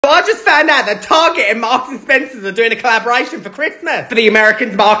I just found out that Target and Marks and Spencer's are doing a collaboration for Christmas. For the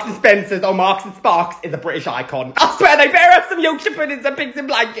Americans, Marks and Spencer's, or Marks and Sparks, is a British icon. I swear they better have some Yorkshire puddings and pigs in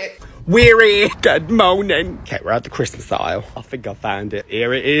blankets. Weary. Good morning. Okay, we're at the Christmas aisle. I think I found it.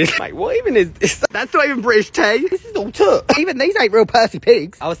 Here it is. Mate, what even is this? That's not even British tea. This is all took. Even these ain't real Percy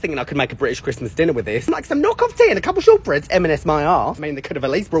pigs. I was thinking I could make a British Christmas dinner with this. Like some knockoff tea and a couple shortbreads. M&S my arse. I mean, they could have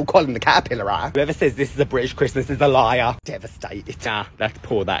at least brought Colin the caterpillar out. Whoever says this is a British Christmas is a liar. Devastated. Nah, that's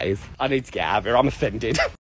poor, that is. I need to get out of here. I'm offended.